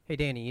Hey,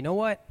 Danny, you know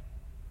what?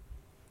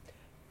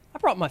 I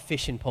brought my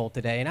fishing pole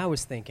today, and I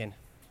was thinking,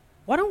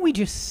 why don't we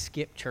just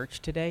skip church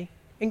today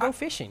and go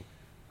fishing?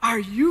 Are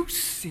you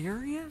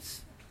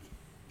serious?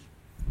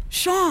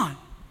 Sean,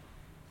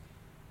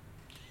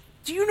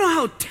 do you know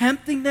how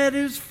tempting that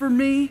is for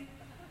me?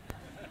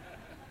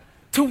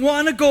 To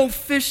want to go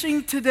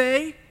fishing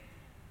today?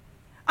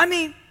 I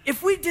mean,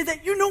 if we did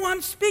that, you know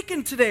I'm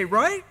speaking today,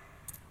 right?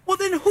 Well,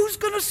 then who's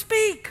going to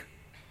speak?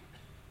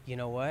 You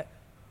know what?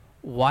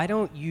 Why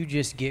don't you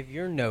just give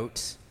your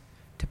notes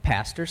to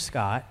Pastor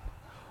Scott,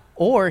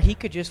 or he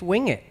could just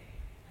wing it.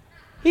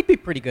 He'd be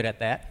pretty good at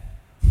that.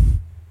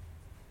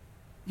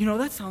 You know,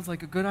 that sounds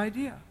like a good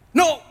idea.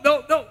 No.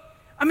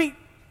 I mean,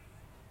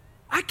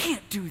 I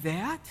can't do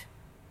that.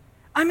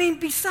 I mean,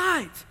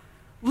 besides,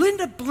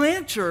 Linda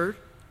Blanchard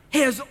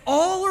has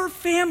all her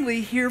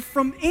family here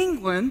from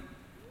England,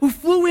 who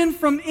flew in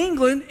from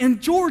England and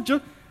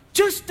Georgia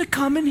just to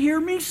come and hear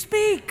me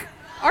speak.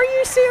 Are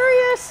you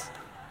serious?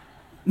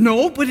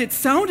 No, but it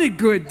sounded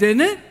good,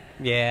 didn't it?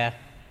 Yeah.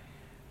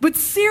 But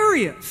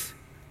serious.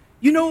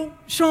 You know,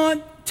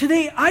 Sean,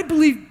 today I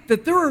believe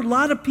that there are a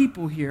lot of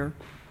people here,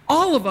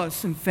 all of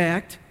us, in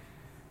fact,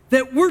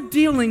 that we're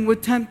dealing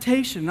with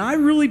temptation. I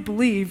really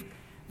believe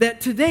that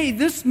today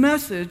this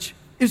message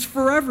is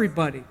for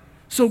everybody.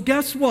 So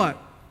guess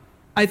what?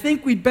 I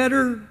think we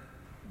better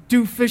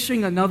do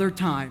fishing another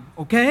time,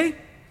 okay?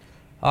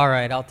 All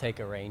right, I'll take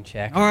a rain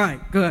check. All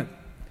right, good.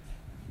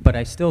 But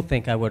I still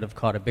think I would have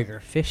caught a bigger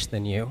fish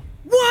than you.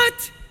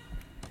 What?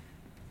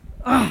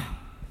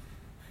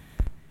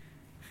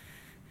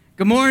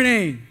 Good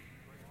morning.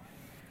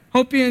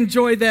 Hope you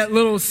enjoyed that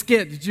little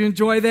skit. Did you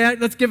enjoy that?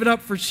 Let's give it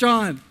up for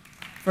Sean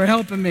for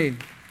helping me.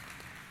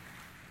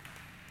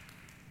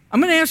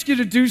 I'm going to ask you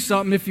to do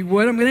something, if you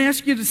would. I'm going to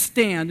ask you to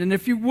stand. And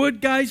if you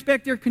would, guys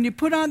back there, can you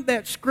put on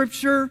that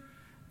scripture,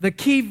 the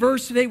key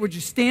verse today? Would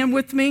you stand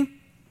with me?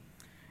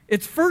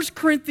 It's 1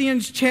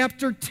 Corinthians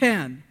chapter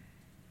 10,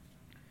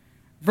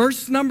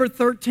 verse number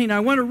 13. I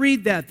want to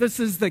read that. This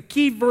is the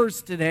key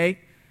verse today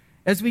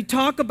as we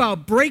talk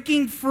about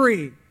breaking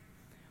free.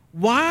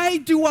 Why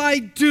do I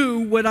do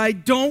what I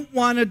don't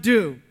want to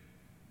do?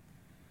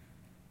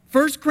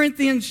 1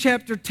 Corinthians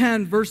chapter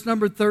 10, verse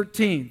number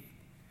 13.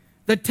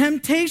 The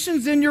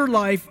temptations in your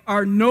life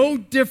are no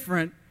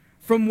different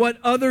from what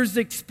others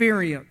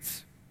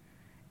experience.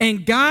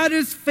 And God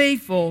is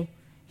faithful.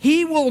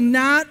 He will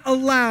not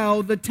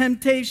allow the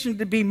temptation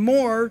to be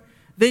more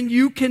than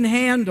you can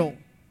handle,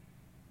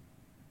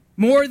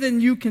 more than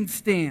you can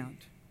stand.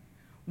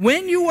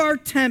 When you are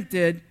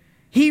tempted,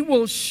 He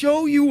will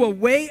show you a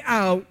way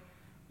out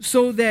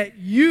so that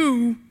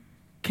you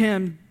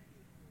can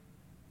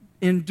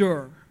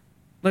endure.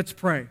 Let's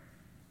pray.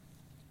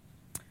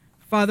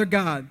 Father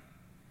God,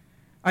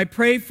 I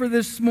pray for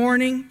this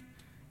morning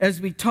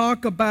as we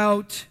talk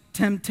about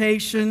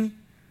temptation,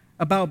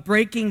 about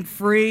breaking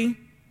free.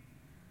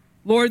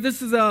 Lord,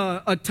 this is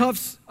a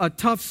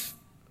tough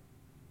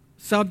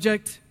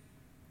subject.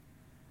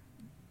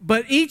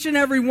 But each and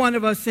every one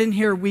of us in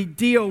here, we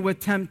deal with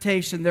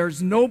temptation.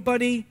 There's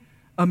nobody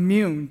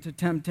immune to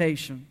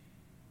temptation.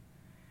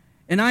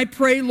 And I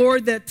pray,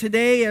 Lord, that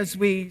today as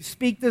we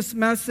speak this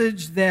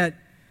message, that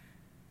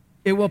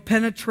it will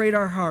penetrate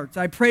our hearts.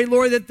 I pray,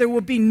 Lord, that there will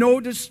be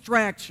no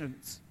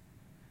distractions,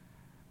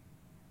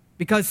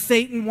 because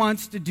Satan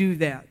wants to do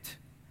that.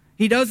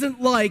 He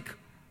doesn't like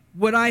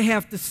what I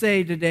have to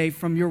say today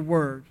from your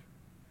word.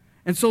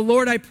 And so,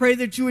 Lord, I pray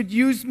that you would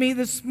use me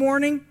this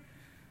morning.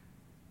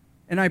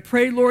 And I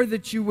pray, Lord,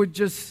 that you would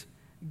just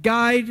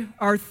guide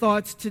our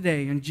thoughts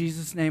today. In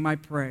Jesus' name I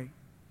pray.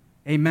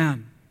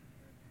 Amen.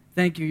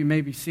 Thank you. You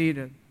may be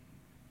seated.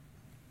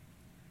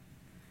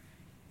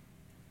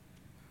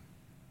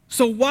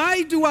 So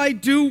why do I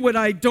do what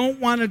I don't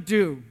want to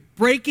do?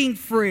 Breaking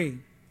free.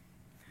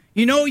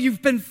 You know,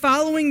 you've been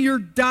following your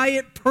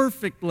diet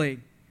perfectly,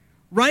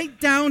 right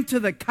down to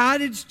the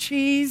cottage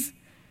cheese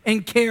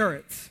and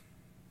carrots.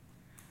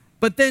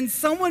 But then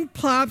someone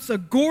plops a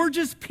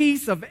gorgeous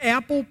piece of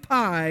apple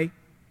pie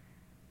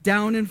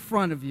down in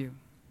front of you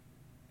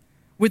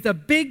with a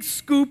big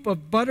scoop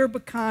of butter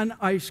pecan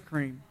ice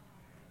cream.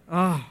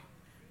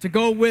 To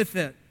go with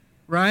it,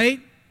 right?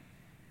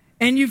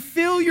 And you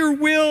feel your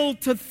will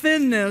to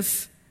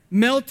thinness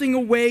melting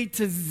away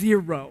to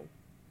zero.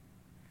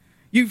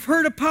 You've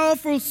heard a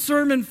powerful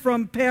sermon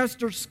from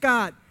Pastor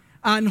Scott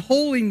on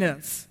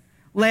holiness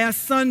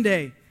last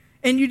Sunday,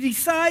 and you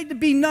decide to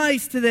be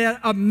nice to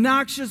that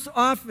obnoxious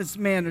office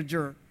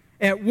manager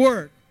at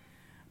work.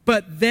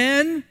 But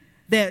then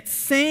that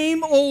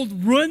same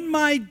old ruin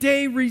my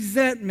day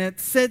resentment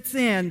sets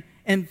in,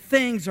 and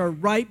things are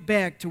right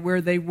back to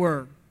where they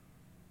were.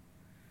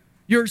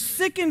 You're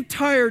sick and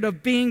tired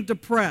of being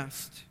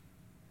depressed.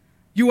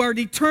 You are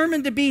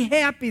determined to be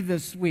happy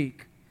this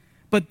week.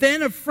 But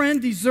then a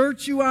friend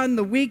deserts you on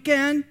the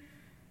weekend,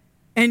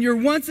 and you're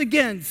once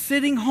again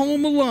sitting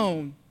home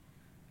alone,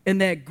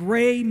 and that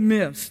gray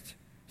mist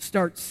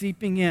starts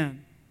seeping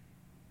in.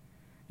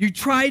 You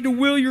try to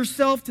will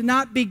yourself to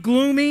not be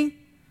gloomy.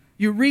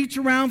 You reach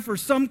around for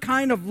some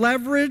kind of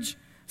leverage,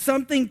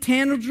 something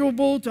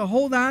tangible to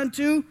hold on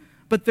to,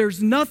 but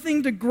there's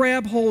nothing to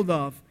grab hold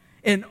of.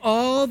 And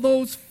all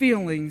those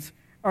feelings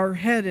are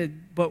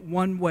headed but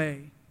one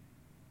way,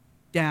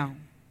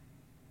 down.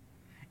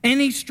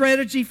 Any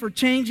strategy for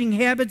changing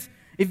habits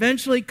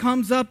eventually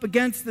comes up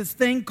against this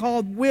thing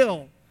called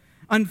will.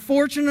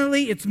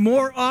 Unfortunately, it's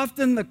more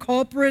often the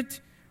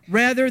culprit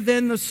rather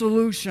than the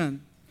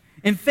solution.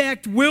 In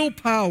fact,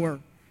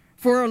 willpower,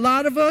 for a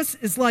lot of us,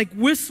 is like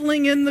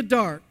whistling in the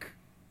dark.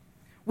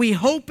 We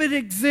hope it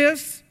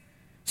exists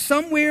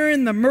somewhere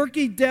in the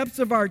murky depths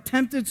of our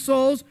tempted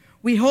souls.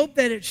 We hope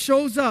that it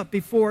shows up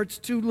before it's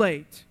too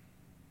late.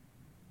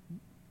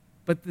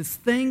 But this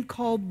thing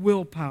called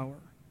willpower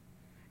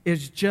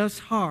is just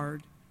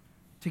hard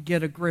to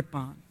get a grip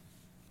on.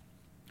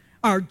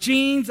 Our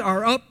genes,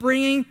 our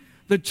upbringing,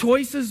 the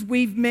choices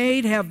we've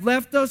made have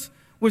left us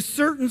with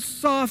certain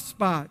soft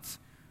spots,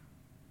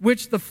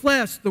 which the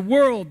flesh, the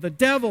world, the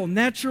devil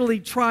naturally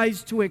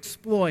tries to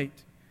exploit.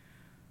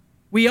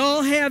 We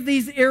all have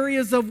these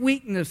areas of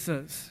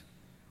weaknesses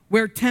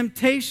where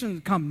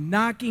temptations come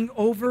knocking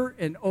over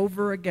and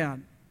over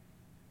again.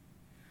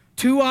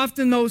 Too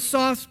often those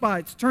soft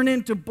spots turn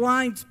into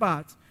blind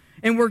spots,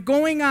 and we're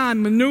going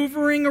on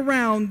maneuvering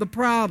around the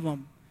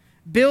problem,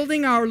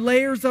 building our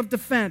layers of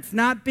defense,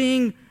 not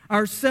between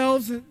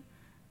ourselves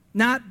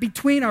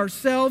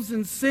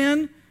and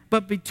sin,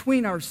 but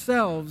between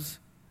ourselves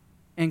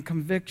and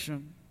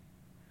conviction.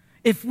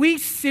 If we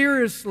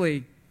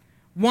seriously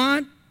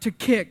want to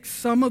kick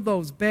some of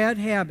those bad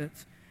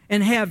habits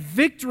and have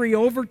victory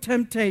over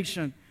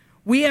temptation,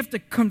 we have to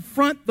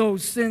confront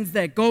those sins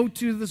that go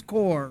to the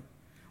core.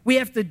 We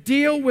have to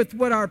deal with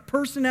what our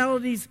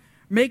personalities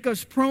make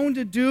us prone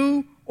to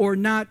do or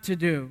not to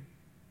do.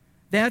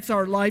 That's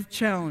our life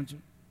challenge.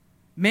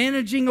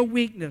 Managing a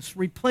weakness,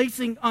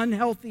 replacing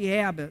unhealthy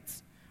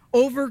habits,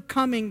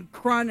 overcoming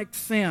chronic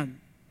sin,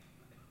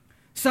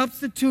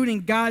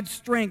 substituting God's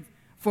strength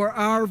for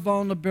our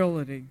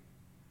vulnerability.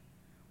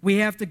 We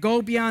have to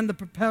go beyond the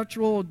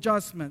perpetual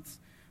adjustments,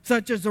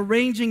 such as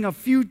arranging a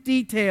few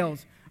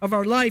details of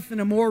our life in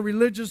a more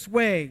religious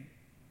way.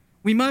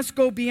 We must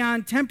go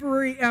beyond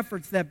temporary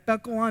efforts that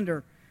buckle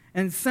under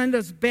and send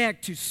us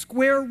back to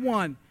square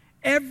one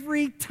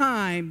every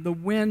time the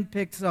wind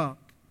picks up.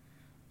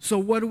 So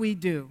what do we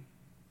do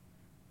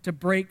to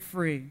break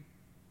free?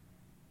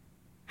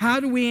 How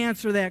do we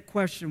answer that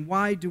question?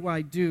 Why do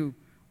I do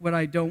what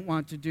I don't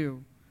want to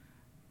do?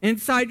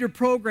 Inside your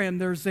program,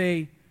 there's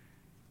a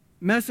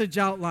message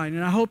outline,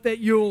 and I hope that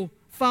you'll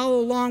follow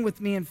along with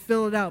me and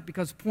fill it out,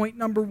 because point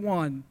number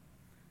 1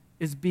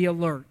 is be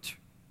alert.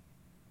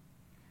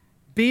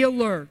 Be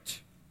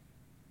alert.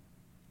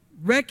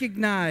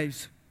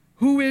 Recognize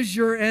who is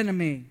your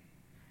enemy.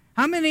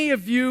 How many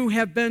of you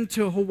have been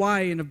to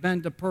Hawaii and have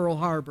been to Pearl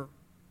Harbor?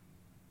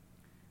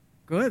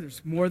 Good,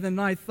 there's more than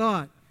I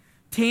thought.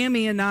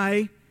 Tammy and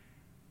I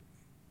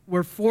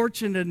were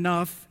fortunate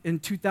enough in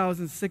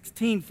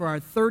 2016 for our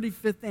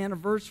 35th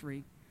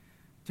anniversary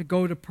to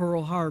go to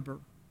Pearl Harbor.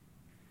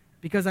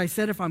 Because I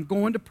said, if I'm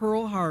going to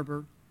Pearl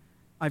Harbor,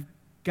 I've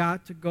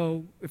got to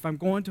go, if I'm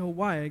going to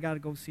Hawaii, I got to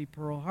go see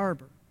Pearl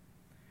Harbor.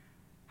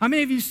 How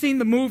many of you seen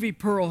the movie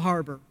Pearl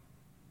Harbor?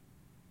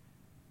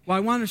 Well, I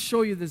want to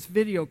show you this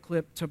video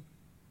clip to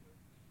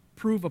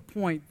prove a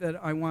point that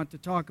I want to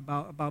talk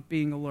about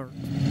being alert.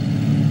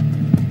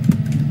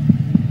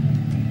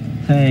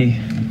 Hey,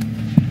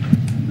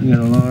 I got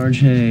a large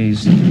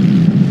haze.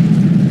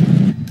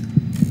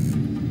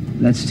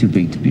 That's too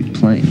big to be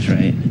planes,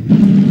 right?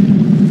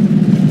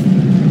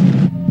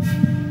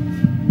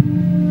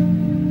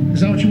 Is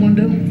that what you want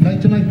to do?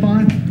 Night to night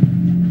fine?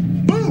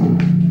 Boom!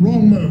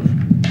 Wrong move.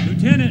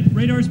 Lieutenant,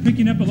 radar's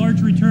picking up a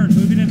large return,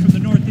 moving in from the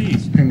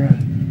northeast. Hang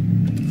on.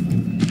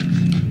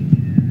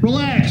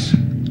 Relax.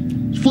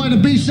 This flight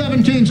of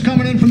B-17's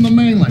coming in from the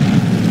mainland.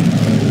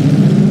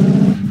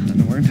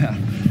 Nothing to worry about.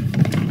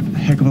 A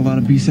heck of a lot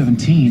of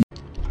B-17.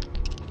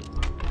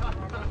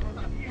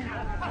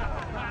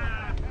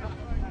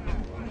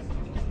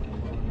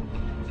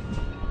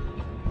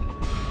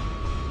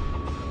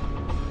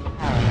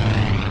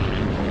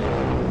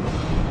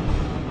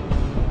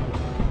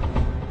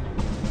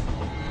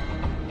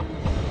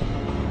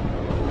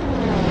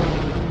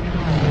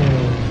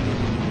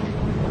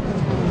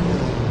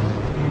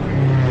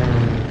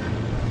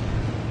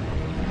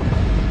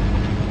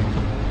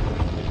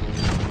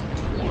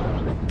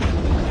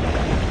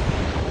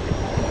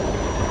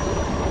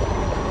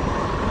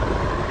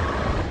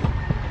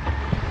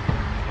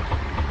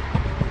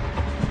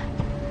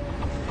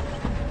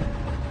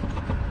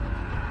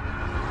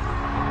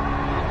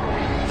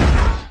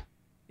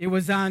 It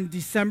was on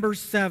December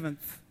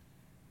 7th,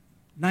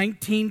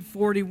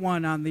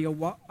 1941 on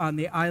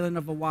the island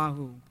of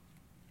Oahu.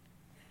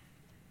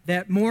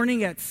 That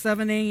morning at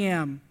 7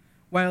 a.m.,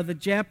 while the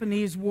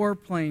Japanese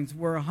warplanes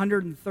were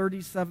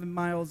 137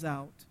 miles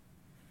out,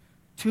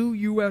 2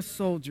 U.S.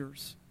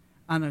 soldiers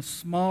on a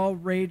small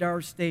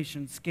radar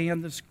station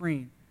scanned the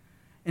screen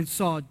and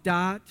saw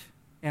dot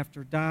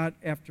after dot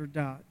after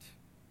dot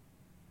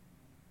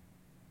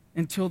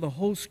until the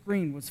whole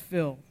screen was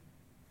filled.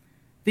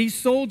 these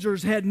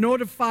soldiers had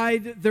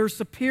notified their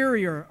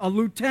superior, a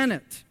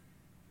lieutenant,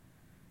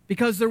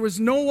 because there was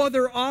no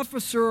other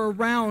officer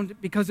around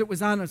because it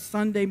was on a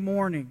Sunday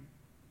morning.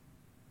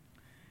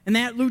 And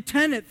that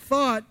lieutenant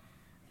thought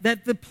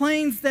that the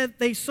planes that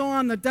they saw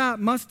on the dot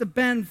must have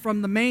been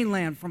from the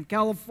mainland, from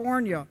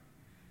California.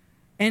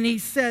 And he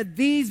said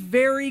these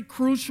very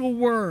crucial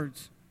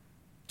words,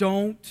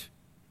 "Don't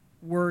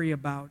worry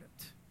about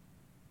it."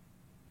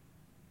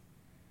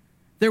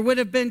 There would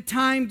have been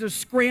time to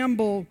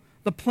scramble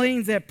the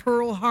planes at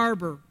Pearl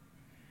Harbor,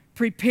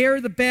 prepare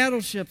the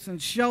battleships,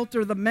 and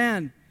shelter the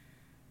men.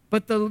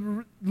 But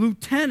the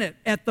lieutenant,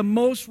 at the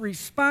most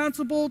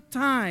responsible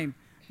time,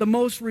 the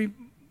most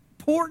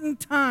important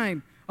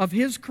time of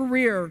his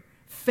career,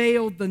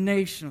 failed the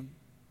nation.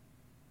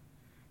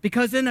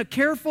 Because in a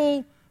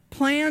careful,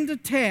 planned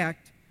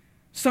attack,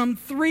 some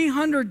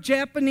 300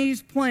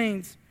 Japanese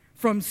planes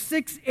from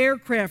 6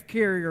 aircraft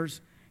carriers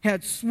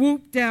had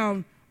swooped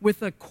down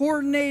with a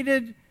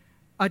coordinated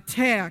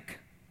attack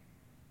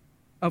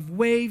of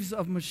waves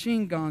of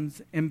machine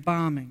guns and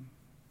bombing.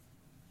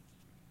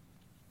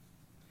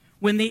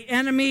 When the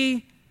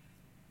enemy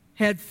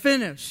had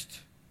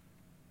finished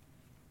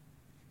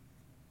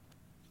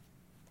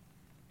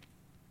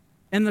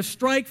and the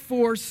strike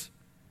force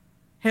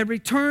had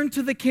returned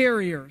to the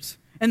carriers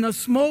and the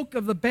smoke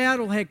of the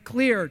battle had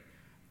cleared,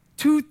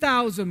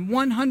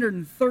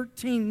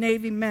 2,113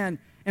 Navy men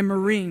and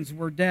Marines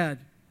were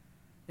dead,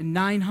 and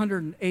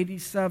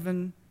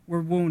 987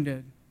 were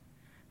wounded.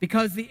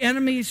 Because the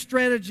enemy's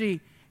strategy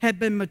had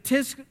been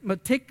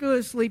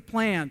meticulously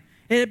planned.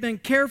 It had been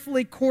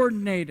carefully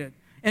coordinated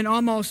and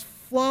almost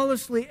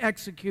flawlessly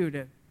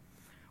executed.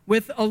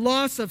 With a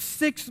loss of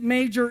 6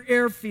 major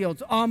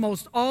airfields,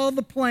 almost all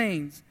the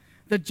planes,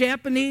 the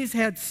Japanese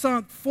had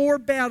sunk 4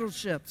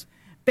 battleships,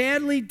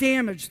 badly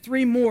damaged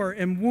 3 more,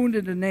 and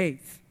wounded an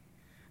 8th.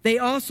 They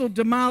also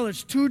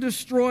demolished 2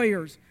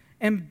 destroyers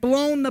and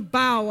blown the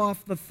bow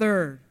off the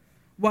 3rd,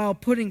 while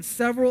putting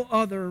several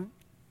other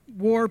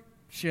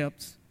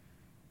warships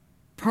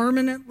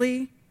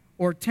permanently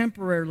or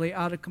temporarily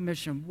out of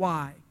commission.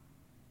 Why?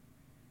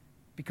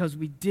 Because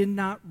we did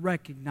not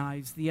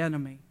recognize the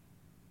enemy.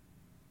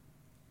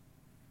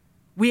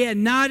 We had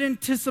not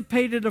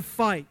anticipated a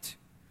fight.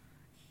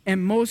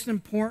 And most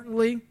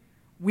importantly,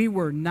 we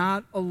were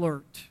not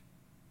alert.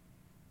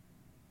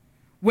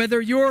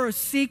 Whether you're a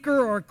seeker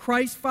or a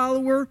Christ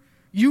follower,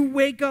 you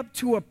wake up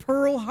to a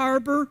Pearl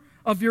Harbor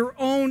of your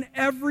own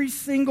every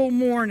single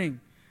morning.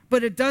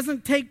 But it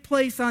doesn't take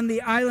place on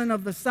the island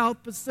of the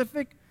South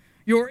Pacific.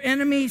 Your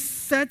enemy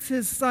sets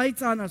his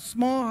sights on a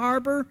small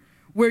harbor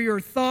where your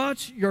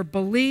thoughts, your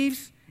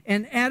beliefs,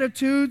 and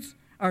attitudes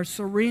are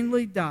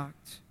serenely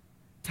docked,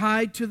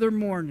 tied to their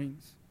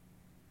moorings,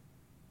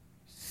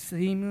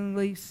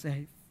 seemingly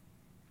safe.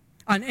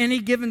 On any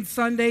given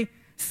Sunday,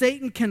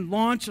 Satan can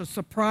launch a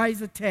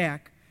surprise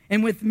attack,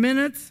 and with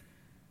minutes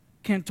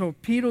can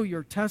torpedo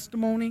your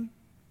testimony,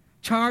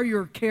 char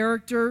your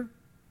character,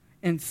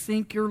 and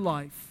sink your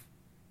life.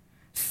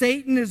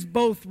 Satan is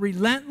both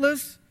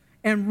relentless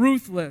and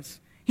ruthless.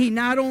 He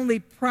not only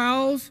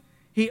prowls,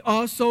 he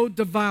also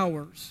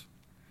devours.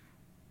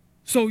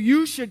 So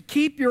you should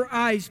keep your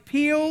eyes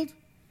peeled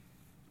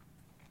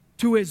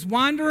to his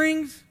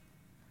wanderings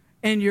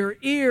and your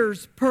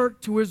ears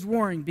perked to his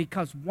roaring,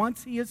 because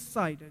once he is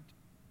sighted,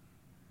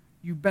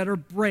 you better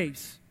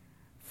brace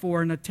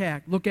for an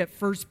attack. Look at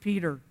 1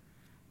 Peter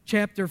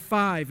chapter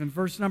 5 and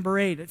verse number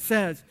 8. It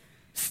says,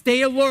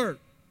 "Stay alert.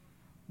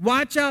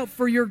 Watch out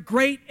for your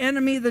great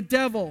enemy, the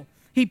devil.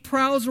 He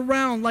prowls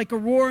around like a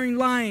roaring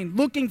lion,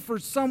 looking for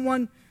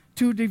someone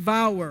to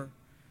devour."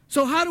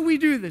 So how do we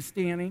do this,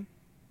 Danny?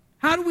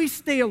 How do we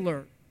stay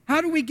alert?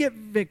 How do we get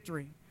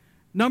victory?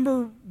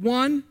 Number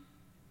 1,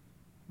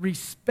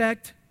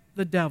 respect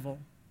the devil.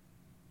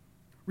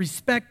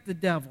 Respect the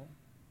devil.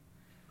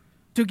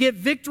 To get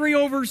victory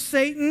over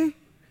Satan,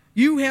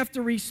 you have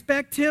to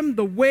respect him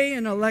the way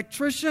an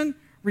electrician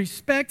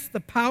respects the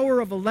power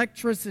of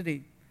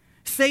electricity.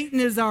 Satan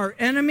is our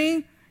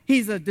enemy.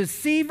 He's a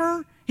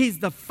deceiver. He's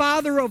the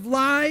father of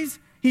lies.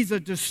 He's a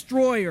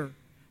destroyer.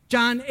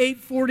 John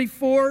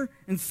 8:44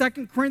 and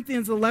 2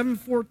 Corinthians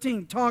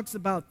 11:14 talks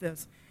about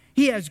this.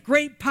 He has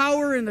great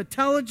power and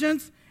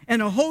intelligence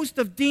and a host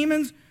of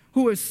demons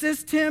who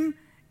assist him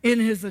in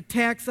his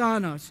attacks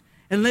on us.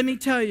 And let me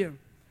tell you,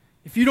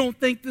 if you don't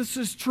think this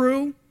is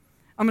true,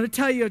 I'm going to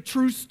tell you a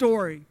true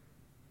story.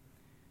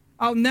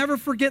 I'll never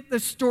forget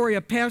this story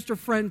a pastor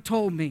friend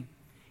told me.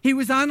 He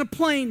was on a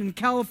plane in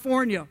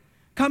California,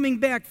 coming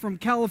back from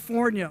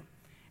California,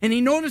 and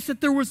he noticed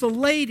that there was a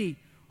lady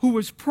who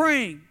was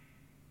praying.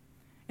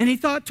 And he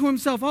thought to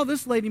himself, oh,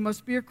 this lady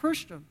must be a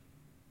Christian.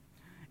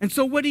 And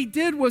so what he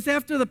did was,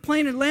 after the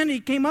plane had landed, he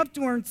came up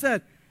to her and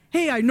said,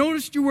 "Hey, I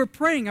noticed you were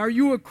praying. Are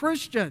you a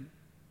Christian?"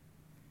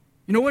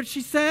 You know what she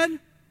said?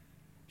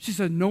 She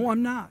said, "No,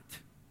 I'm not.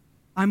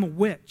 I'm a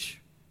witch.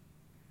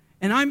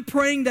 And I'm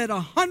praying that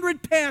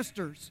 100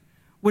 pastors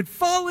would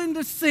fall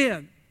into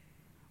sin,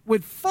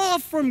 would fall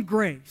from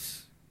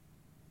grace."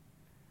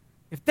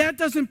 If that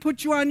doesn't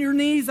put you on your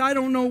knees, I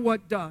don't know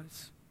what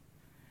does.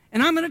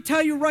 And I'm going to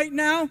tell you right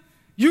now,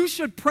 you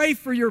should pray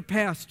for your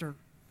pastor.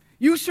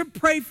 You should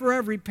pray for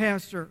every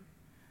pastor.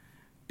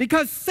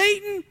 Because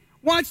Satan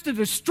wants to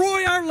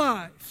destroy our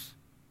lives.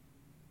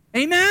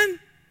 Amen?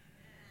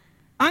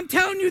 I'm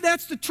telling you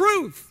that's the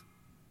truth.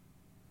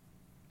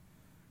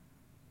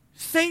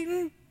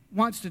 Satan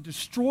wants to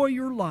destroy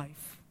your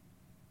life.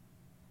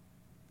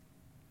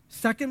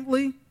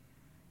 Secondly,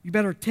 you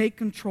better take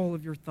control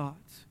of your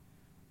thoughts.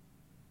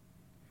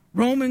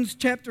 Romans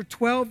chapter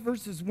 12,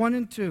 verses 1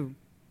 and 2.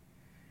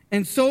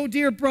 And so,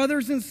 dear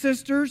brothers and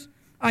sisters,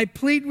 I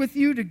plead with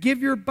you to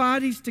give your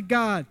bodies to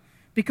God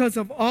because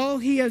of all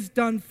he has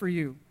done for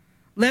you.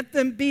 Let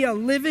them be a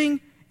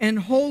living and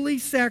holy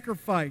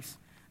sacrifice,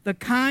 the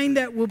kind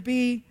that will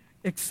be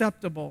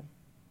acceptable.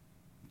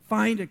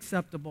 Find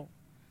acceptable.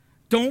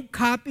 Don't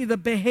copy the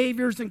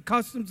behaviors and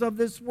customs of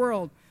this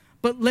world,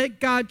 but let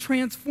God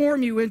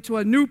transform you into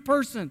a new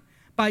person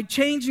by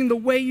changing the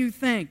way you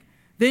think.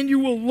 Then you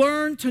will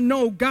learn to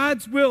know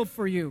God's will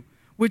for you,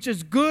 which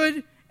is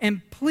good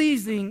and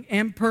pleasing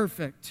and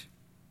perfect.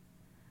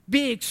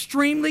 Be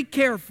extremely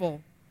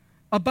careful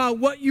about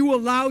what you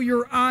allow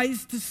your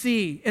eyes to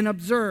see and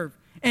observe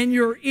and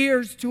your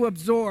ears to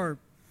absorb.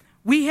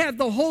 We have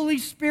the Holy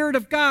Spirit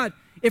of God,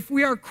 if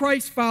we are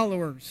Christ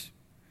followers,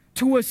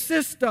 to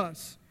assist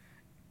us.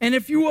 And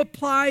if you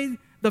apply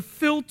the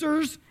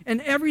filters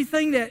and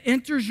everything that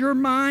enters your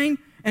mind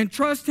and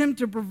trust him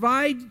to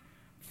provide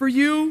for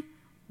you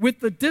with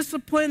the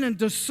discipline and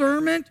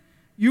discernment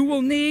you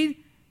will need,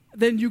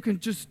 then you can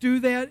just do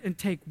that and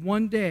take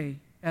one day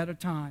at a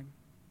time.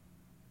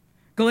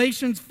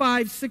 Galatians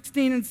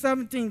 5:16 and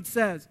 17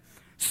 says,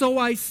 so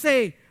I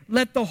say,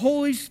 let the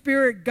Holy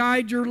Spirit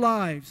guide your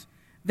lives.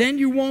 Then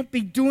you won't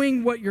be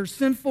doing what your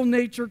sinful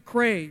nature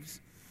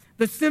craves.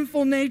 The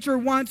sinful nature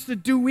wants to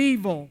do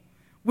evil,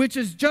 which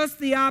is just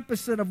the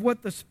opposite of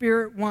what the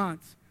Spirit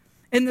wants.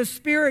 And the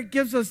Spirit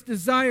gives us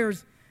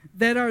desires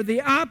that are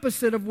the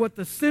opposite of what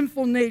the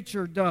sinful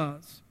nature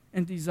does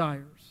and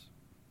desires.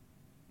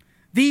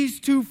 These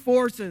two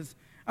forces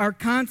are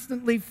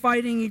constantly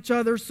fighting each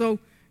other, so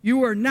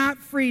you are not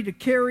free to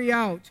carry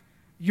out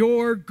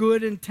your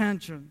good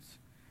intentions.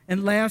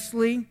 And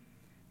lastly,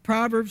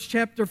 Proverbs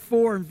chapter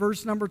 4 and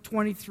verse number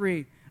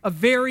 23, a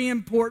very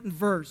important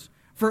verse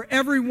for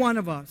every one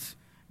of us.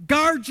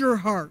 Guard your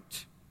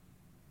heart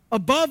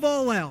above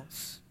all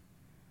else,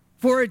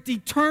 for it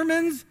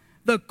determines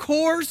the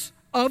course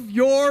of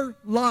your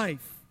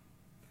life.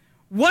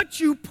 What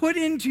you put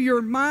into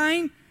your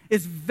mind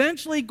is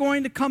eventually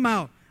going to come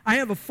out. I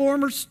have a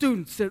former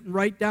student sitting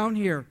right down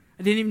here.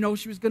 I didn't even know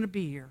she was going to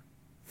be here.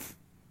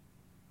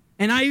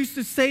 And I used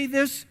to say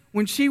this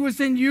when she was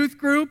in youth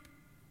group,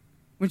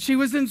 when she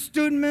was in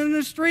student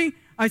ministry.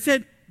 I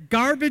said,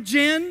 garbage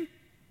in,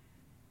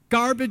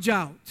 garbage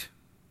out.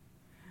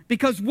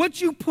 Because what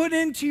you put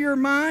into your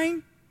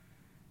mind,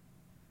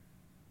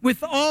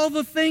 with all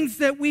the things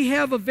that we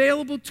have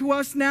available to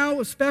us now,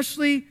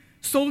 especially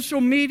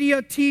social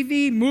media,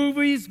 TV,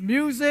 movies,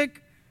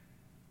 music,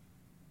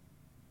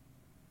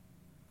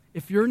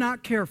 if you're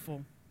not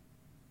careful,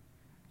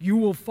 you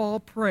will fall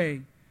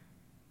prey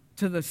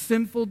to the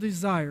sinful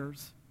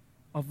desires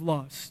of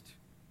lust.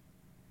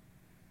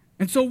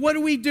 And so what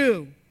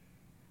do?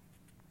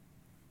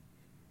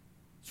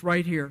 It's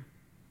right here.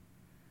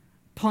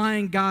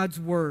 Applying God's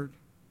word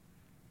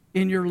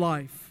in your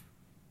life.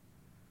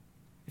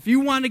 If you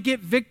want to get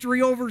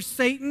victory over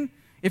Satan,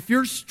 if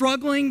you're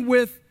struggling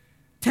with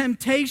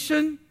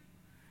temptation,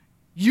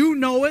 you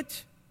know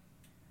it.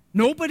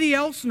 Nobody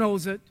else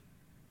knows it,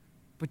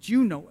 but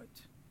you know it.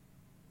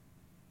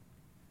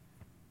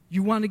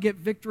 You want to get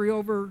victory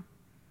over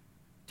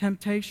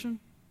temptation?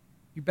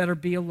 You better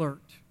be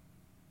alert.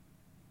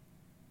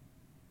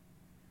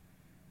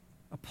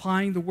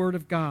 Applying the Word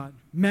of God,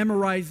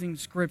 memorizing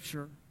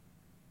Scripture.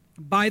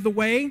 By the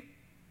way,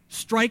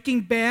 striking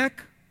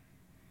back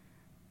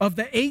of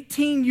the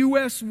 18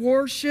 U.S.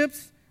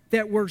 warships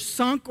that were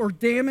sunk or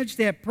damaged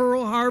at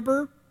Pearl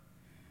Harbor,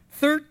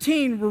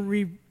 13 were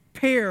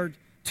repaired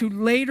to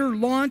later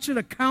launch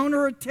a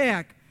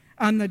counterattack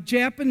on the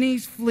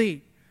Japanese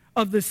fleet.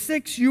 Of the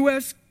 6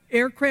 U.S.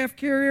 aircraft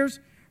carriers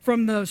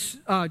from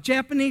the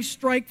Japanese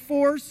strike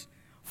force,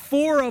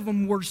 4 of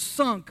them were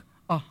sunk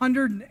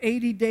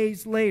 180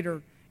 days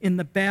later in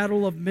the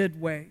Battle of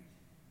Midway.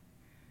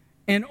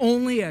 And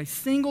only a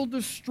single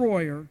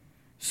destroyer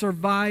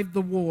survived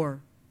the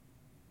war.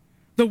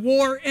 The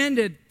war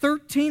ended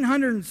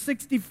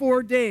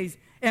 1,364 days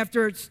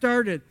after it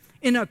started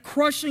in a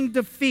crushing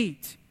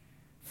defeat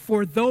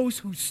for those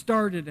who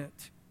started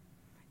it.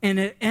 And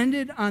it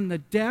ended on the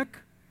deck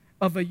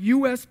of a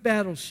U.S.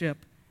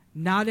 battleship,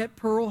 not at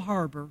Pearl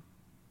Harbor,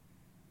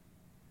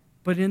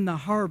 but in the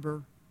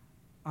harbor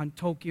on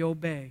Tokyo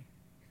Bay.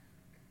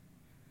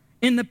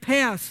 In the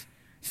past,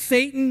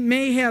 Satan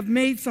may have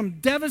made some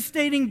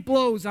devastating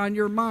blows on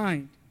your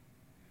mind,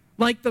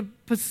 like the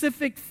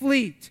Pacific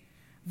Fleet.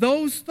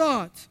 Those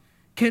thoughts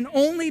can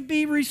only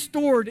be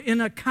restored in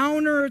a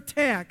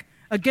counterattack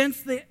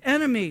against the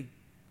enemy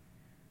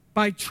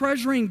by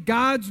treasuring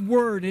God's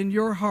word in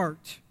your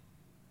heart.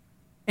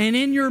 and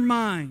in your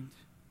mind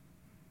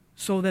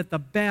so that the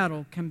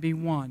battle can be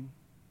won.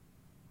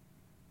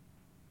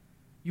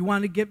 You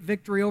want to get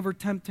victory over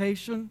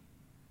temptation?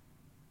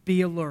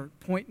 Be alert.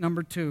 Point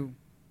number 2.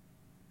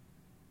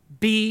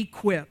 Be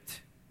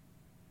equipped.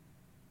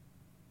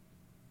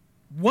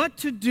 What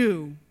to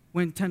do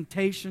when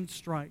temptation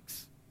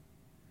strikes.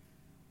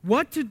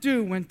 What to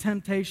do when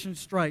temptation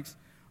strikes.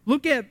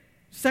 Look at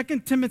 2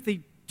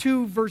 Timothy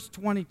 2, verse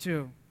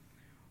 22.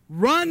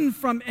 Run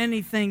from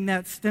anything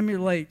that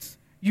stimulates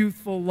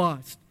youthful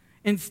lust.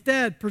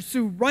 Instead,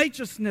 pursue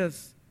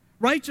righteousness,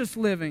 righteous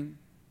living,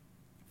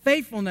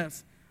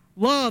 faithfulness,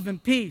 love,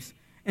 and peace,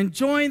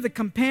 enjoying the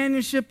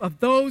companionship of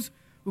those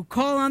who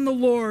call on the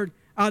Lord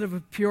out of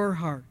a pure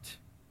heart.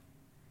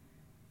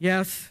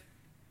 Yes,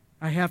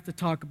 I have to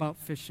talk about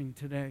fishing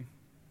today.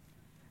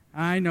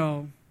 I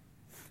know.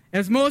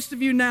 As most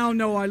of you now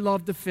know, I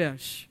love to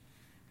fish.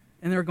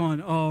 And they're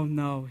going, oh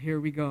no, here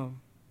we go.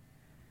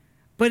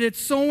 But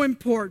it's so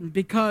important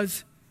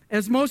because,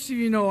 as most of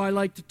you know, I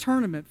like to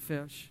tournament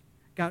fish.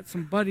 Got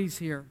some buddies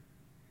here.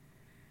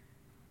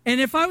 And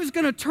if I was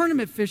going to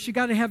tournament fish, you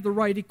got to have the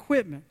right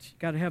equipment. You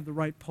got to have the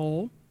right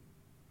pole.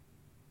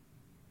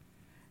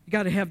 You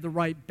got to have the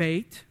right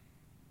bait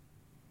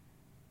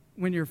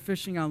when you're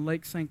fishing on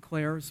Lake St.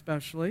 Clair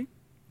especially.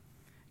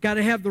 Got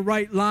to have the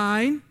right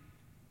line.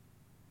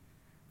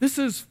 This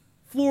is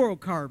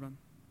fluorocarbon.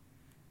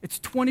 It's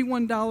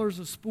 $21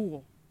 a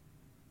spool.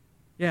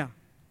 Yeah.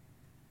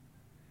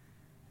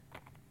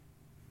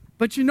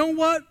 But you know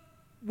what?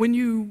 When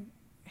you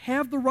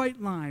have the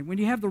right line, when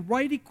you have the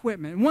right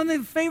equipment, and one of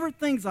the favorite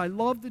things I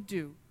love to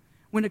do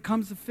when it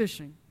comes to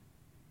fishing,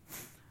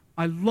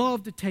 I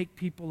love to take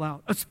people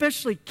out,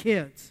 especially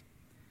kids.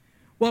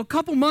 Well, a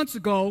couple months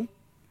ago,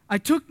 I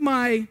took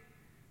my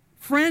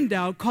friend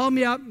out, called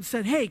me up and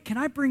said, hey, can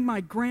I bring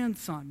my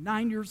grandson,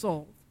 9 years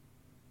old?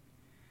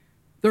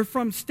 They're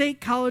from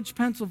State College,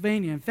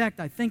 Pennsylvania. In fact,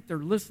 I think they're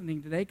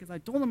listening today because I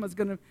told them I was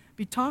going to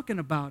be talking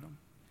about them.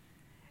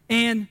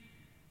 And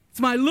it's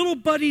my little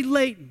buddy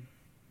Leighton,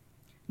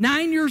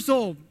 9 years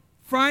old.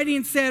 Friday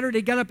and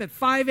Saturday, got up at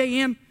 5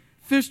 a.m.,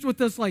 fished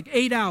with us like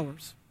 8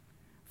 hours.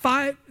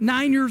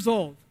 9 years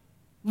old,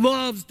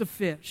 loves to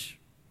fish.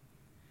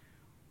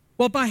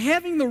 Well, by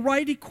having the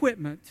right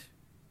equipment,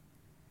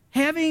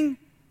 having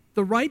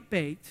the right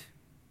bait,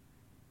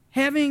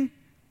 having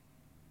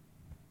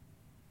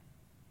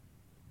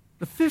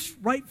the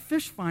right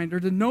fish finder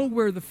to know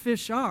where the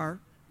fish are,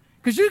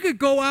 because you could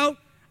go out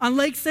on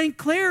Lake St.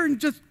 Clair and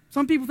just,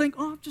 some people think,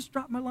 oh, I'll just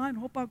drop my line,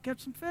 hope I'll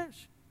catch some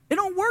fish. It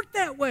don't work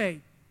that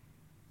way.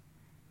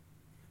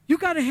 You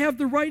got to have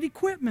the right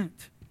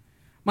equipment.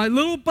 My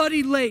little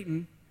buddy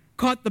Leighton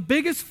caught the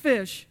biggest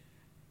fish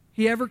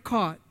he ever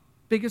caught,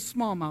 biggest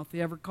smallmouth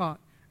he ever caught.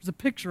 There's a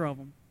picture of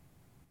him.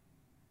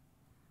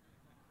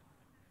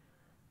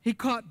 He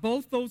caught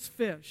both those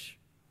fish.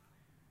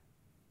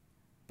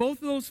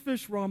 Both of those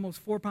fish were almost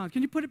 4 pounds.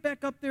 Can you put it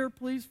back up there,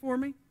 please, for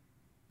me?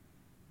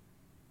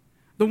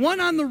 The one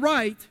on the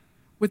right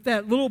with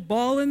that little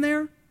ball in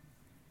there,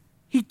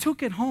 he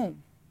took it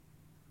home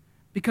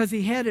because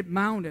he had it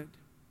mounted.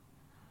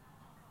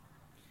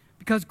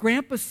 Because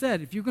Grandpa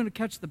said, if you're going to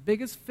catch the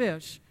biggest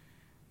fish,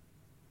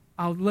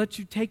 I'll let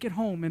you take it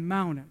home and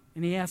mount it.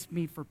 And he asked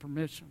me for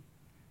permission,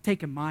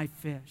 taking my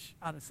fish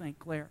out of St.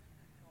 Clair.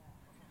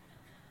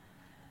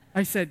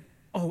 I said,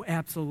 oh,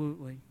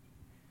 absolutely.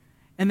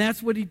 And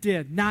that's what he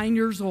did, 9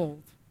 years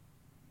old.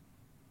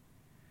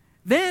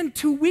 Then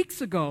 2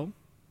 weeks ago,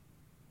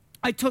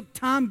 I took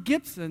Tom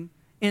Gibson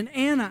and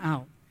Anna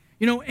out.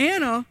 You know,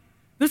 Anna,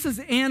 this is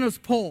Anna's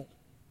pole.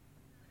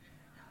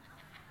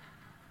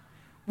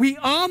 We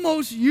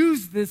almost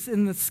used this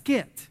in the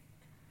skit.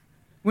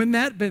 Wouldn't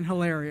that have been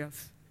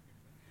hilarious?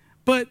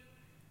 But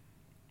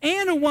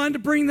Anna wanted to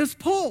bring this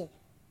pole.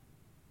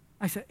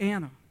 I said,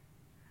 Anna,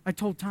 I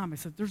told Tom, I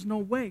said, there's no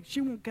way. She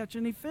won't catch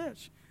any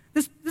fish.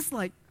 This is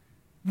like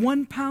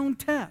 1 pound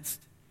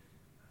test.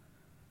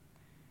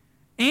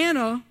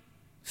 Anna,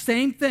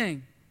 same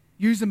thing,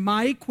 using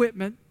my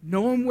equipment,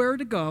 knowing where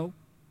to go.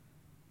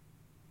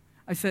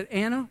 I said,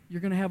 Anna,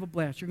 you're going to have a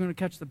blast. You're going to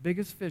catch the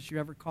biggest fish you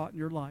ever caught in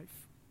your life.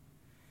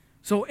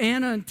 So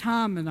Anna and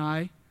Tom and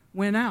I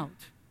went out.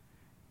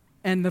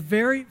 And the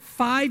very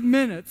 5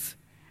 minutes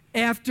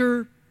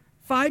after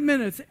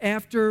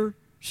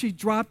she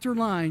dropped her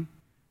line,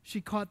 she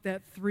caught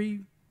that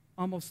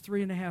almost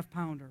 3.5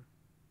 pounder.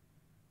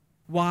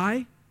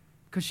 Why?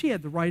 Because she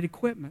had the right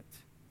equipment.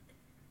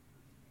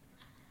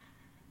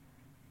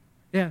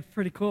 Yeah, it's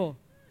pretty cool.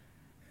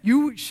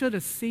 You should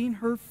have seen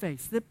her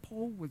face. That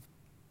pole was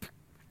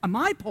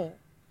my pole.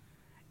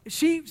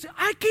 She said,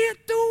 I can't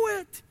do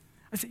it.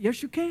 I said,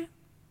 yes, you can.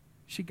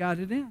 She got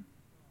it in.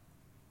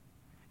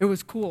 It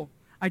was cool.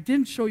 I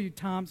didn't show you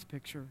Tom's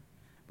picture,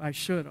 but I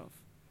should have,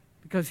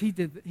 because he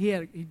did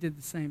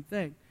the same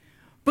thing.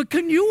 But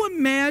can you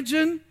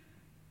imagine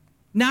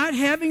not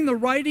having the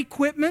right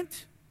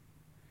equipment?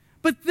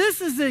 But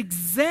this is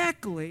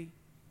exactly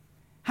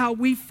how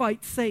we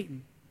fight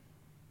Satan.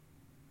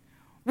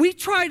 We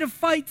try to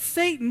fight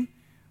Satan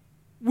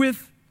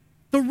with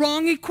the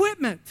wrong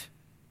equipment.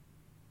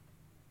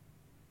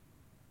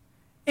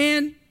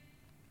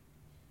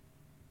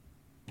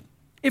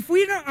 If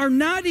we are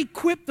not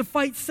equipped to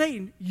fight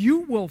Satan, you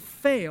will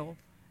fail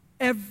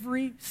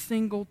every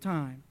single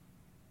time.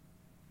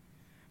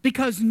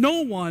 Because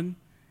no one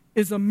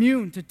is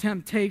immune to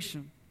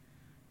temptation.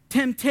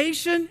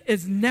 Temptation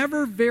is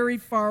never very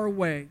far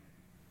away.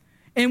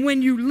 And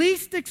when you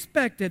least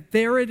expect it,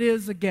 there it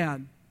is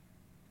again.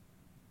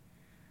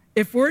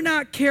 If we're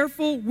not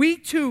careful, we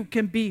too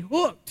can be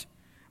hooked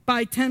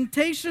by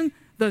temptation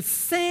the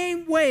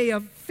same way a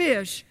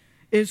fish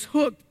is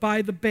hooked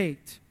by the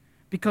bait.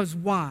 Because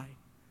why?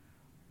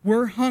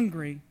 We're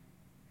hungry.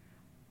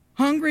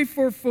 Hungry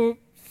for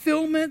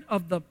fulfillment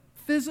of the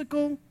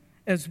physical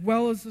as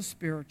well as the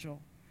spiritual.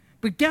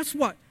 But guess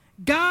what?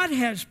 God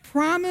has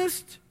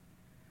promised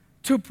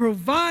to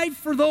provide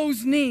for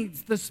those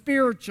needs, the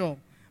spiritual.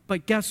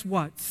 But guess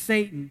what?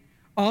 Satan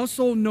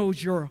also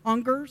knows your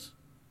hungers.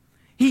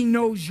 He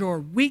knows your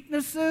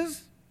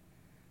weaknesses.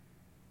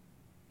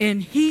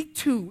 And he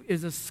too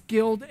is a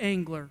skilled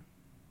angler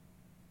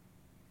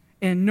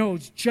and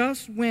knows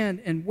just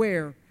when and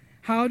where,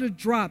 how to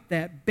drop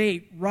that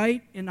bait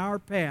right in our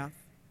path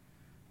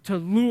to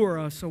lure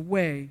us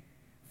away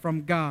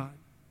from God.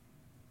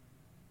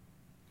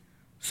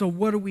 So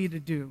what are we to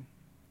do?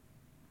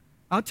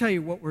 I'll tell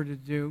you what we're to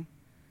do.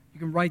 You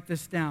can write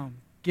this down.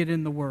 Get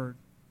in the Word.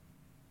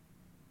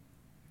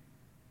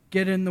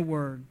 Get in the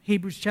Word.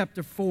 Hebrews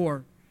chapter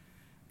 4,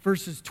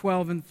 verses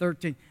 12 and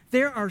 13.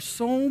 There are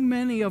so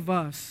many of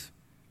us,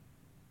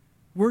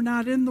 we're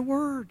not in the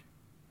Word.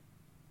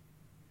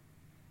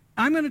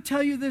 I'm going to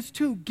tell you this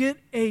too. Get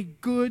a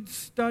good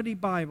study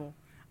Bible.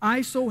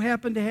 I so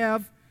happen to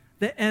have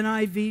the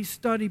NIV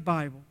study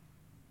Bible.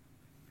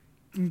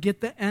 You can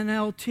get the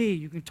NLT.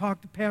 You can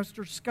talk to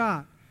Pastor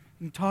Scott.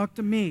 You can talk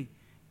to me.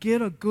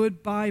 Get a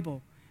good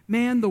Bible.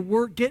 Man,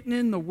 getting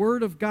in the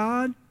Word of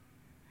God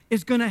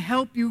is going to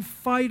help you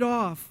fight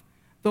off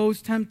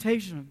those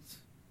temptations.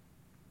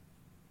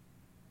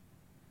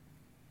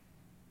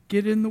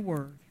 Get in the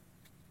Word.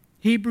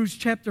 Hebrews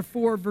chapter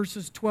 4,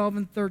 verses 12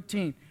 and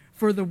 13.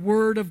 For the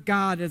Word of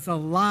God is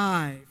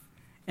alive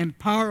and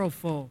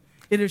powerful.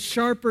 It is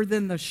sharper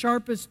than the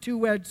sharpest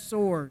two-edged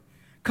sword,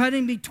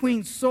 cutting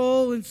between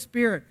soul and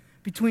spirit,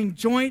 between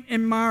joint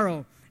and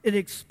marrow. It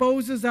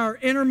exposes our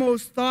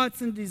innermost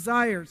thoughts and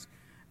desires.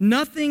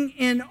 Nothing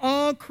in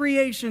all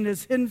creation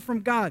is hidden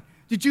from God.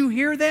 Did you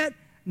hear that?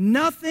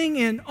 Nothing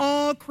in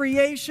all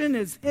creation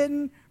is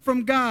hidden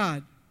from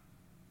God.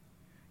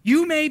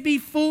 You may be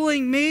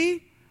fooling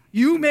me.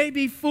 You may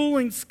be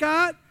fooling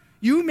Scott.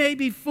 You may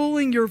be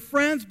fooling your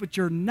friends, but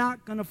you're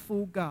not going to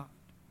fool God.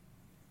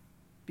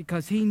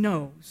 Because He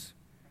knows.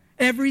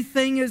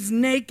 Everything is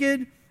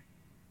naked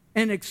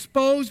and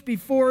exposed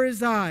before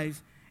His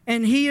eyes.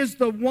 And He is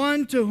the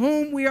one to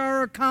whom we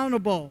are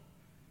accountable.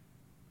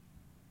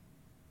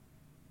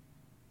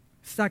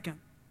 Second,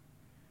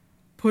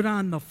 put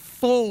on the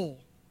full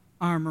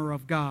armor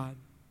of God.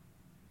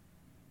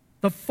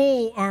 The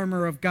full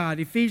armor of God.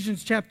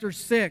 Ephesians chapter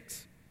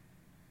 6,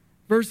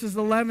 verses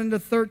 11 to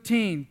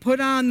 13. Put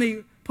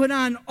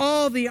on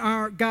all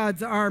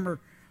God's armor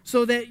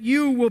so that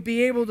you will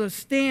be able to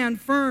stand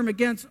firm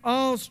against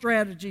all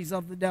strategies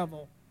of the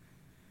devil.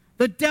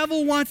 The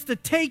devil wants to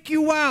take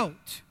you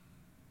out.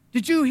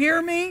 Did you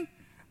hear me?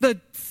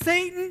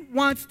 Satan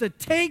wants to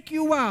take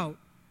you out.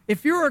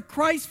 If you're a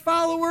Christ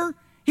follower,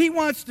 he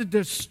wants to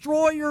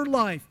destroy your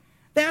life.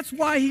 That's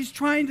why he's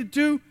trying to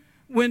do,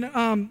 when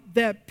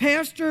that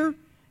pastor,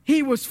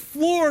 he was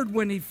floored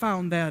when he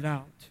found that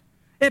out.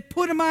 It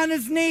put him on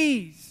his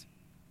knees.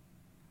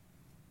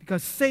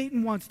 Because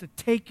Satan wants to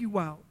take you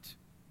out.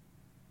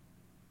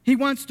 He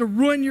wants to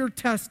ruin your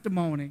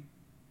testimony.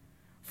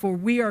 For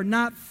we are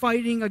not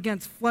fighting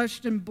against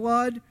flesh and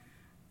blood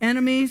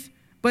enemies,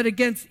 but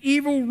against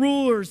evil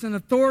rulers and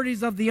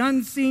authorities of the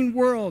unseen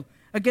world,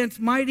 against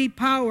mighty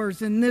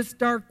powers in this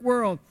dark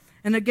world,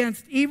 and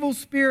against evil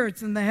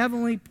spirits in the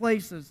heavenly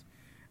places.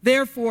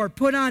 Therefore,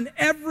 put on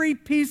every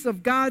piece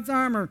of God's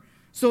armor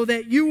so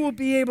that you will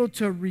be able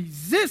to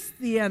resist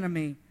the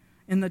enemy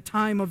in the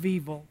time of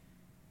evil.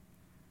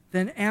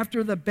 Then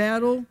after the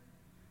battle,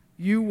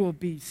 you will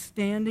be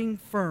standing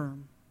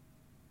firm.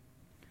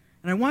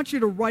 And I want you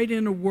to write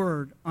in a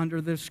word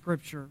under this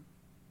scripture.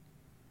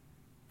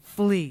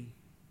 Flee.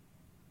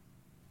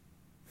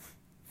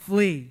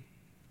 Flee.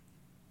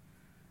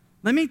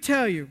 Let me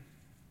tell you,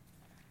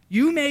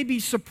 you may be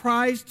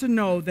surprised to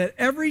know that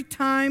every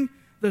time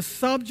the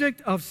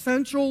subject of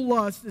sensual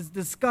lust is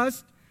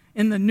discussed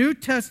in the New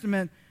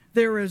Testament,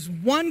 there is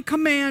one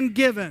command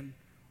given: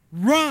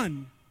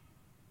 run.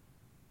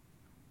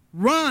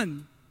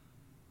 Run.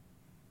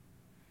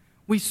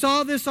 We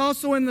saw this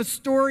also in the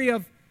story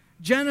of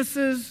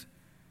Genesis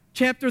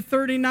chapter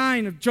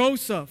 39 of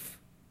Joseph,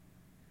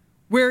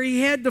 where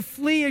he had to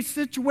flee a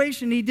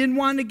situation he didn't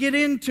want to get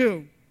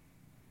into.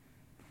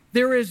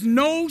 There is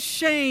no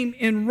shame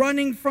in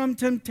running from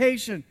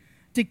temptation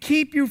to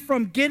keep you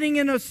from getting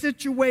in a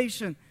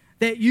situation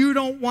that you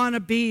don't want to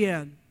be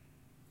in.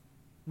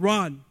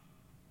 Run.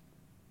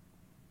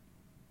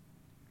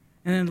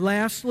 And then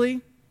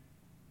lastly,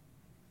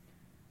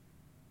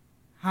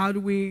 how do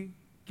we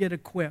get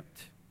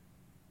equipped?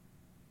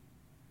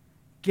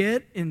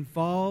 Get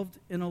involved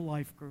in a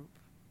life group.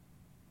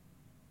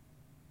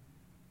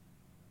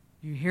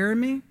 You hear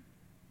me?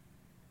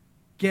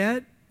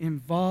 Get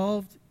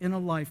involved in a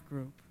life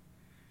group.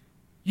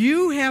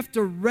 You have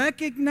to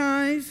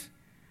recognize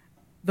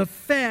the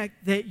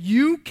fact that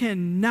you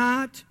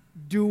cannot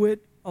do it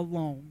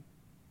alone.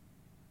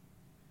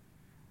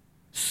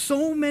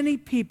 So many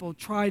people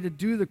try to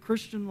do the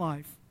Christian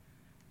life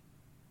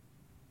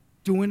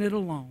doing it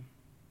alone.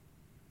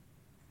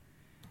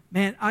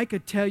 Man, I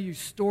could tell you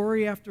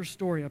story after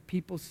story of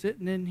people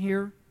sitting in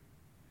here.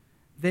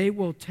 They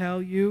will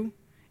tell you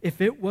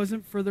if it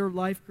wasn't for their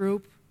life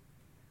group,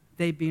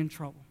 they'd be in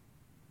trouble.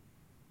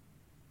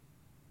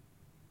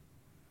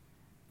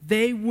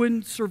 They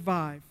wouldn't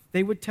survive.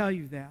 They would tell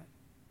you that.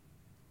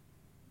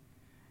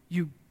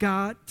 You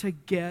got to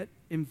get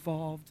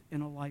involved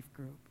in a life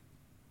group.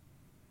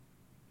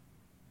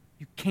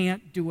 You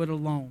can't do it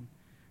alone.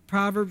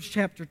 Proverbs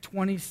chapter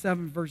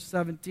 27, verse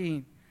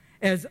 17.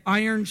 As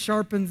iron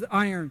sharpens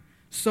iron,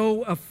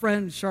 so a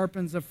friend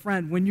sharpens a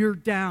friend. When you're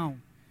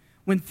down,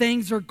 when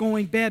things are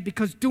going bad,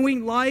 because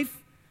doing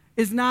life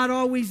is not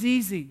always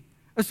easy,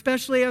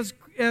 especially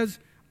as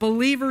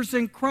believers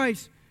in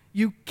Christ.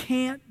 You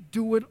can't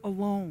do it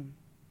alone.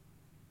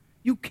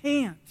 You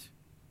can't.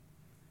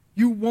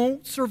 You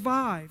won't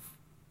survive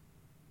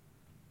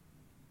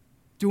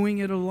doing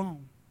it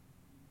alone.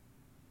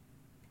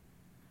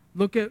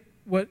 Look at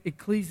what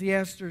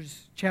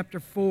Ecclesiastes chapter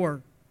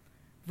 4,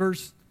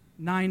 verse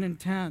 9 and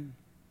 10.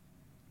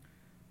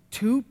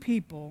 2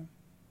 people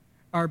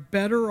are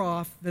better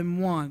off than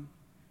one,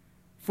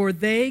 for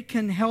they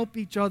can help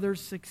each other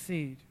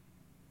succeed.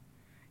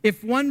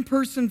 If one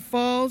person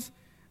falls,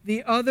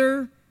 the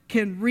other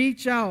can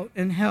reach out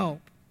and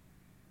help.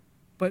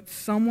 But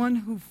someone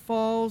who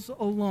falls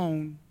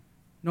alone,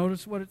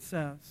 notice what it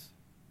says,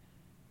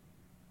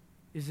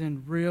 is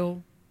in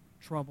real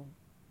trouble.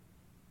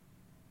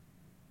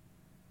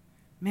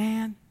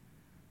 Man,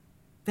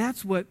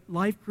 that's what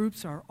life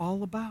groups are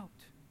all about.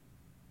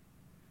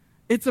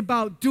 It's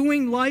about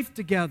doing life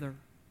together.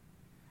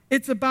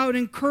 It's about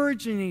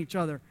encouraging each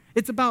other.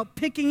 It's about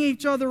picking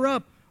each other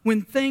up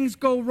when things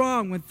go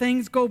wrong, when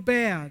things go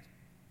bad.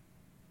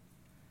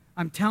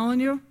 I'm telling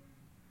you,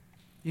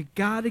 you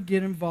got to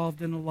get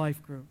involved in a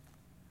life group.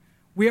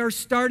 We are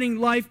starting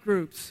life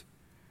groups.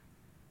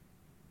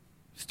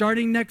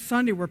 Starting next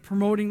Sunday, we're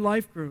promoting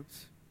life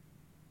groups.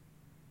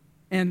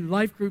 And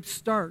life groups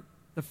start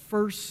the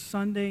first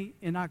Sunday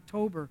in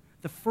October.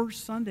 The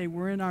first Sunday,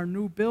 we're in our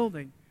new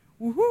building.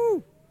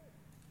 Woohoo!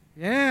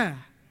 Yeah.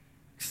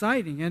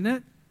 Exciting, isn't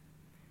it?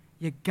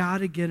 You got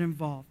to get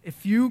involved.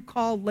 If you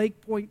call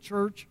Lake Point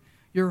Church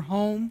your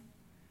home,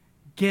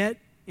 get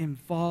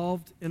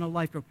involved in a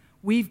life group.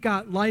 We've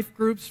got life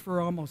groups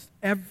for almost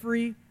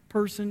every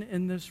person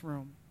in this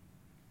room.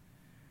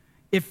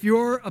 If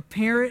you're a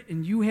parent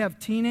and you have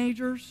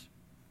teenagers,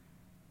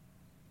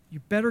 you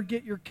better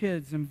get your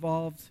kids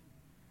involved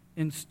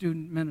in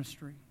student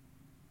ministry.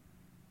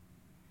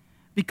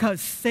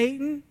 Because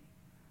Satan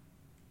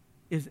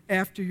is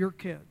after your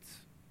kids.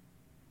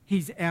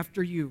 He's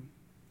after you.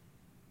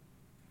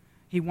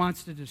 He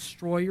wants to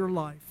destroy your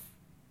life.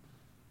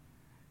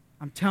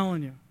 I'm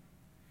telling you,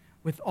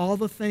 with all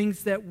the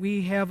things that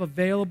we have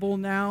available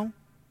now,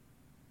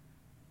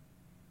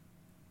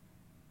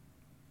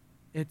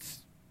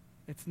 it's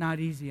not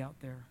easy out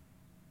there.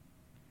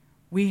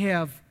 We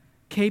have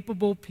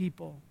capable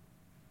people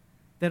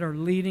that are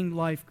leading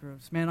life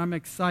groups. Man, I'm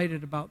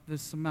excited about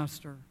this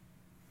semester.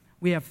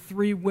 We have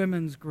 3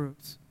 women's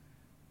groups.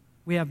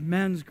 We have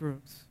men's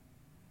groups.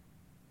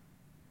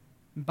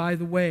 And by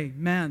the way,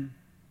 men,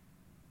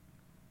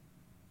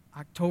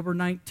 October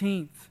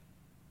 19th,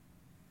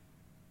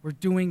 we're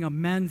doing a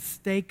men's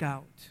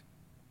stakeout.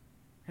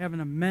 Having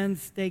a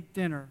men's steak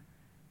dinner.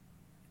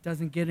 It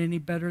doesn't get any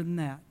better than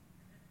that.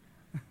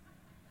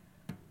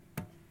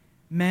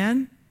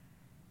 Men,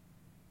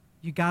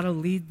 you got to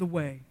lead the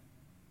way.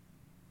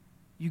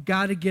 You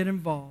got to get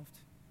involved.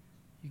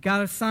 You got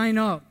to sign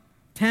up.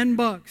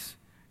 $10.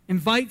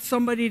 Invite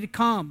somebody to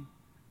come.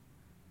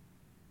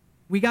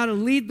 We got to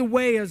lead the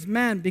way as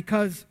men,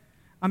 because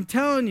I'm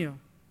telling you,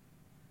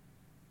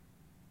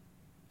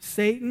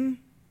 Satan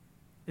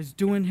is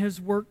doing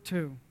his work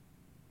too.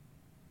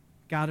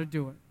 Got to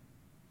do it.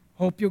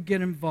 Hope you'll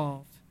get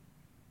involved.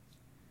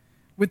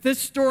 With this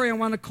story, I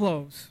want to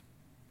close.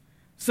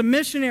 Some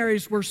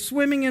missionaries were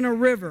swimming in a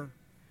river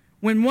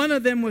when one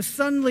of them was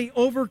suddenly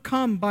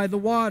overcome by the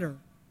water.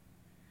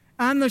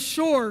 On the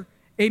shore,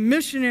 a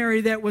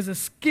missionary that was a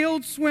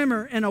skilled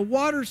swimmer and a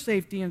water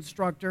safety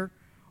instructor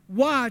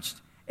watched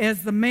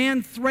as the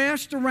man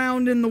thrashed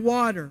around in the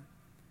water,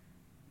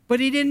 but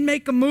he didn't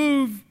make a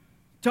move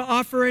to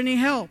offer any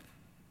help.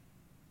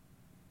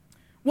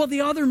 Well,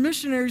 the other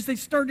missionaries, they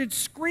started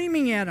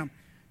screaming at him,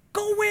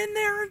 "Go in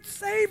there and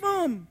save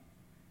him!"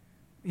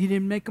 He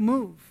didn't make a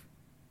move.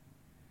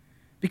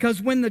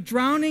 Because when the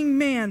drowning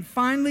man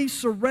finally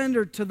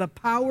surrendered to the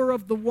power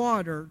of the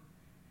water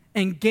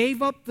and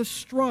gave up the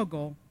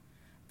struggle,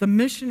 the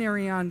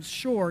missionary on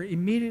shore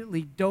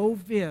immediately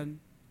dove in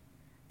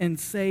and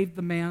saved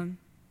the man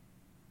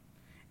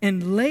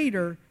And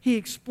later, he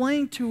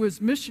explained to his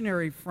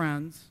missionary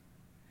friends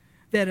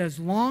that as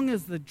long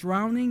as the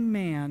drowning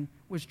man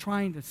was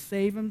trying to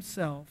save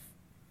himself,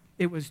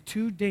 it was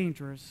too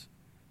dangerous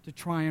to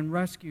try and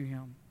rescue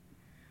him.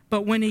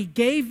 But when he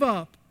gave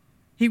up,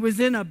 he was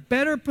in a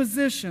better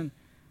position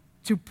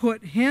to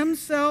put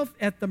himself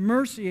at the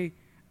mercy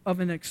of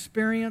an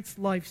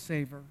experienced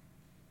lifesaver.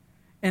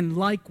 And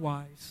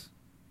likewise,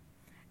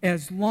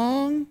 as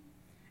long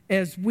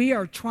as we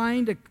are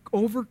trying to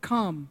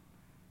overcome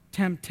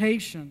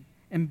temptation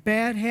and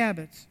bad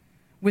habits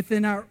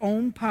within our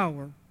own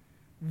power,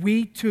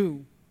 we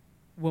too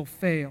will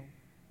fail.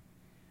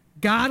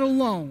 God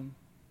alone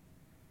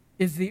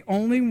is the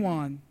only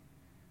one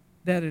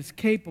that is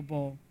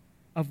capable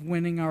of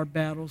winning our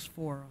battles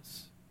for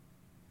us.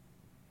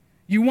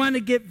 You want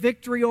to get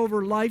victory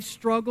over life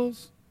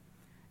struggles?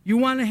 You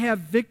want to have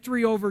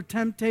victory over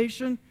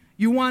temptation?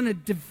 You want to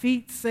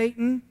defeat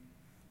Satan?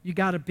 You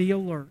got to be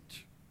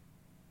alert.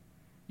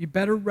 You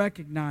better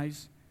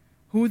recognize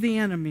who the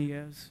enemy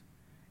is,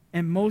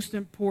 and most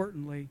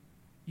importantly,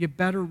 you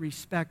better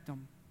respect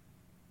him.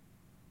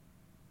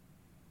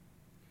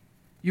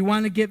 You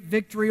want to get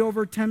victory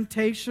over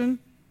temptation?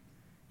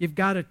 You've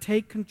got to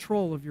take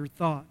control of your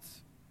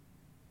thoughts.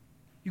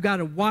 You got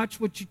to watch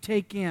what you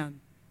take in,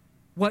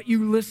 what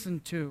you listen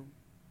to.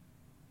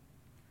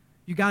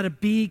 You got to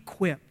be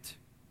equipped.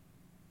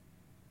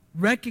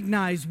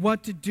 Recognize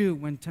what to do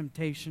when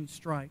temptation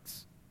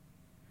strikes.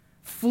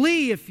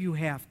 Flee if you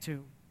have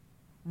to.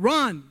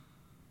 Run.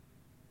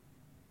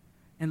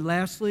 And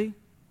lastly,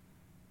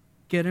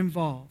 get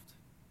involved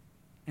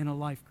in a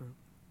life group.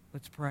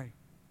 Let's pray.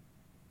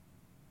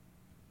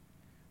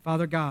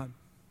 Father God,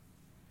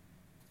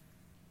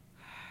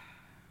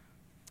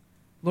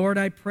 Lord,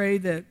 I pray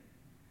that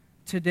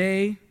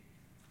today,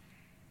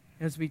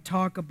 as we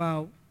talk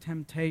about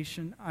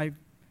temptation,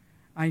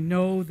 I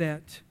know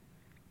that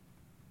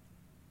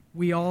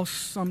we all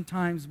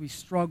sometimes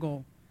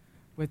struggle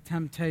with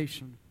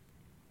temptation.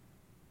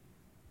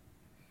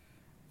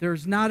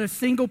 There's not a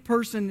single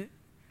person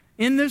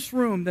in this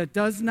room that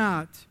does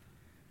not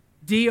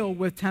deal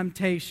with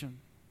temptation.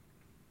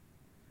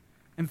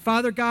 And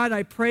Father God,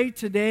 I pray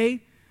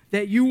today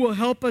that you will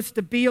help us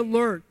to be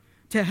alert,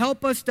 to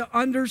help us to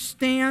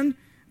understand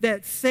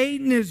that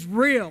Satan is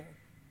real,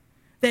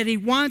 that he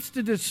wants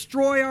to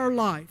destroy our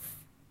life.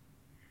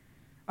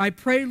 I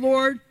pray,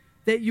 Lord,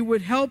 that you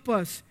would help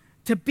us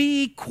to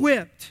be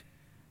equipped,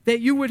 that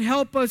you would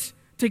help us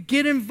to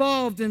get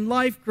involved in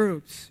life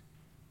groups,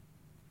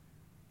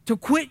 to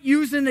quit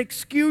using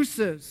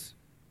excuses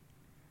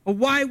of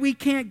why we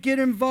can't get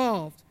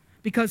involved,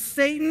 because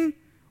Satan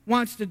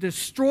wants to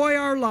destroy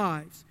our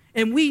lives,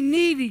 and we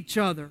need each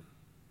other.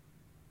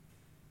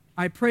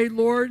 I pray,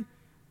 Lord,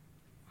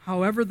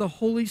 however the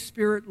Holy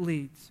Spirit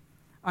leads,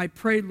 I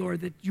pray,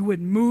 Lord, that you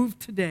would move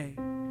today.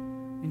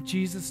 In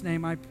Jesus'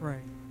 name I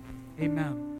pray. Amen.